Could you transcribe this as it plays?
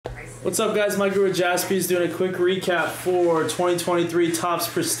What's up, guys? Mike with Jaspys doing a quick recap for 2023 Topps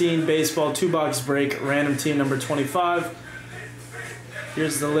Pristine Baseball 2-box break, random team number 25.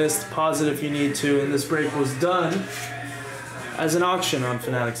 Here's the list. Pause it if you need to. And this break was done as an auction on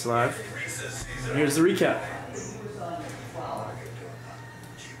Fanatics Live. Here's the recap.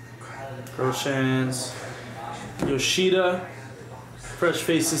 Groshans, Yoshida, fresh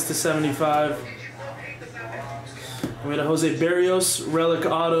faces to 75. We had a Jose Barrios, relic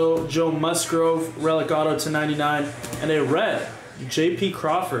auto, Joe Musgrove, relic auto to 99, and a red, J.P.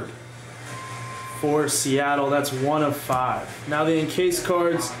 Crawford for Seattle. That's 1 of 5. Now the encased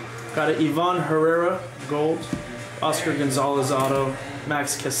cards, got an Ivan Herrera, gold, Oscar Gonzalez auto,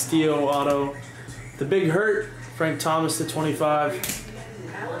 Max Castillo auto, the Big Hurt, Frank Thomas to 25,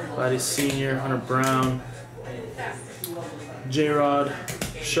 Vladdy Sr., Hunter Brown, J-Rod,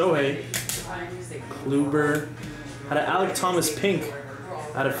 Shohei, Kluber, had an Alec Thomas pink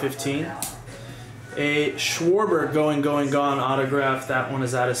out of 15. A Schwarber gone autograph. That one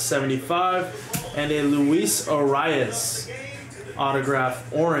is out of 75. And a Luis Arias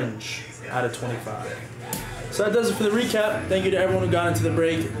autograph orange out of 25. So that does it for the recap. Thank you to everyone who got into the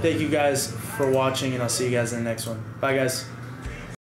break. Thank you guys for watching, and I'll see you guys in the next one. Bye, guys.